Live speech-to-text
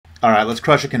All right, let's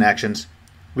crush the connections.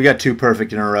 We got 2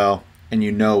 perfect in a row, and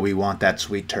you know we want that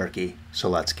sweet turkey, so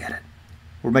let's get it.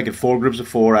 We're making 4 groups of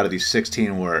 4 out of these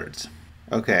 16 words.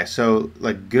 Okay, so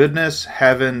like goodness,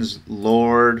 heavens,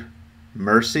 Lord,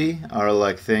 mercy are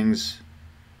like things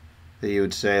that you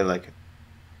would say like,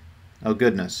 oh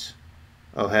goodness,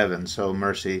 oh heavens, oh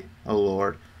mercy, oh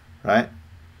Lord, right?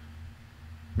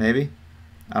 Maybe?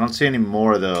 I don't see any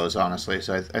more of those, honestly,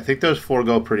 so I think those 4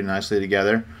 go pretty nicely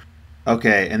together.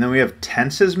 Okay, and then we have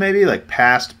tenses maybe, like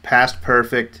past, past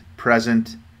perfect,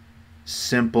 present,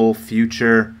 simple,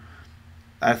 future.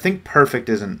 I think perfect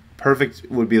isn't. Perfect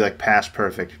would be like past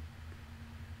perfect.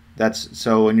 That's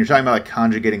so when you're talking about like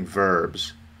conjugating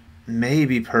verbs,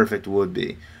 maybe perfect would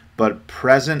be. But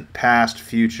present, past,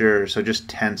 future, so just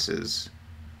tenses.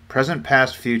 Present,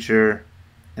 past, future,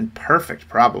 and perfect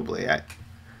probably.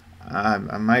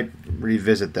 I might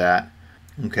revisit that.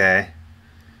 Okay.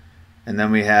 And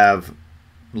then we have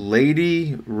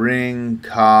lady, ring,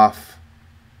 cough,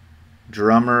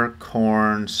 drummer,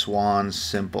 corn, swan,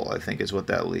 simple, I think is what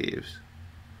that leaves.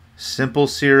 Simple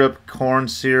syrup, corn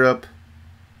syrup,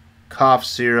 cough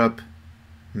syrup,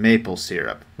 maple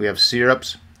syrup. We have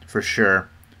syrups for sure.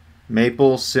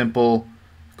 Maple, simple,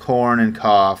 corn, and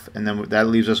cough. And then that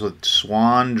leaves us with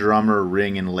swan, drummer,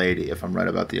 ring, and lady, if I'm right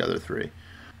about the other 3.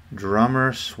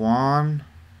 Drummer, swan,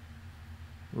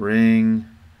 ring,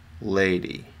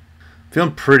 lady.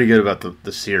 Feeling pretty good about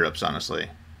the syrups, honestly.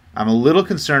 I'm a little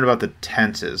concerned about the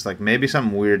tenses. Like maybe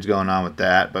something weird's going on with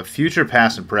that. But future,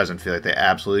 past, and present feel like they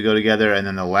absolutely go together. And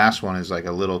then the last one is like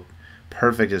a little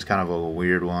perfect is kind of a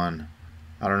weird one.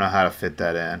 I don't know how to fit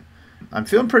that in. I'm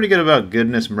feeling pretty good about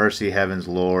goodness, mercy, heavens,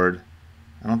 Lord.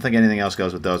 I don't think anything else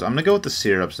goes with those. I'm going to go with the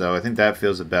syrups, though. I think that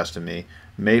feels the best to me.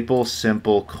 Maple,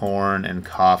 simple, corn, and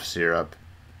cough syrup.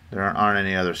 There aren't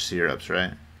any other syrups,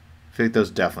 right? I feel like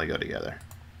those definitely go together.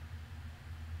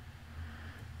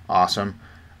 Awesome.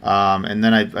 And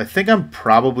then I think I'm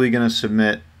probably going to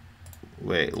submit,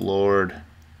 wait, Lord,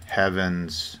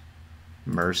 heavens,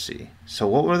 mercy. So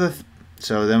what were the,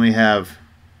 so then we have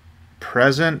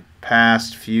present,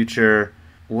 past, future.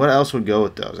 What else would go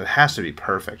with those? It has to be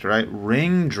perfect, right?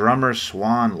 Ring, drummer,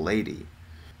 swan, lady.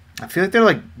 I feel like they're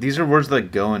like, these are words that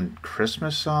like go in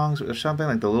Christmas songs or something,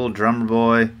 like the little drummer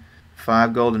boy,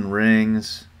 5 golden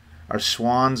rings. Are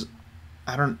swans,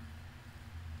 I don't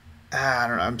know,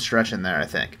 I'm stretching there, I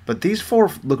think. But these 4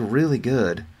 look really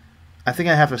good. I think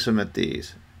I have to submit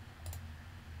these.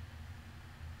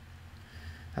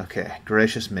 Okay,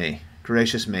 gracious me.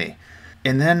 Gracious me.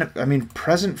 And then, I mean,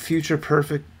 present, future,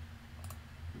 perfect.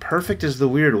 Perfect is the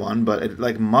weird one, but it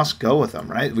like must go with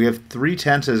them, right? We have 3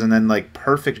 tenses and then like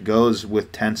perfect goes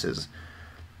with tenses.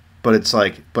 But it's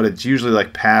like, but it's usually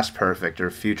like past perfect or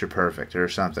future perfect or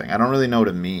something. I don't really know what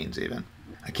it means even.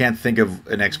 I can't think of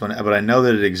an explanation, but I know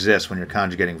that it exists when you're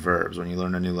conjugating verbs. When you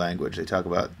learn a new language, they talk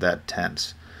about that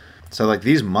tense. So like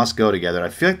these must go together. I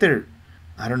feel like they're,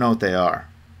 I don't know what they are,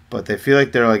 but they feel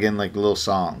like they're like in like little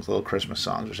songs, little Christmas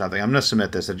songs or something. I'm going to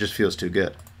submit this. It just feels too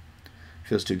good.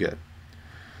 Feels too good.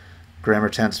 Grammar,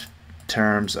 tense,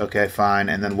 terms. Okay, fine.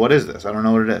 And then what is this? I don't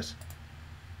know what it is.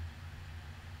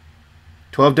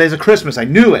 12 Days of Christmas. I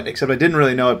knew it, except I didn't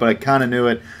really know it, but I kind of knew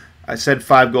it. I said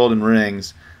 5 golden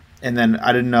rings, and then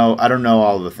I don't know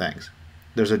all of the things.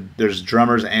 There's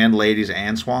drummers and ladies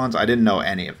and swans. I didn't know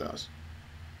any of those.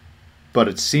 But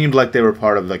it seemed like they were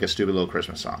part of like a stupid little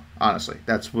Christmas song. Honestly,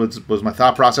 that's what was my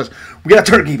thought process. We got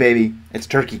turkey, baby. It's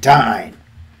turkey time.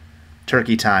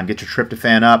 Turkey time. Get your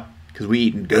tryptophan up because we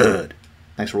eating good.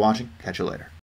 Thanks for watching. Catch you later.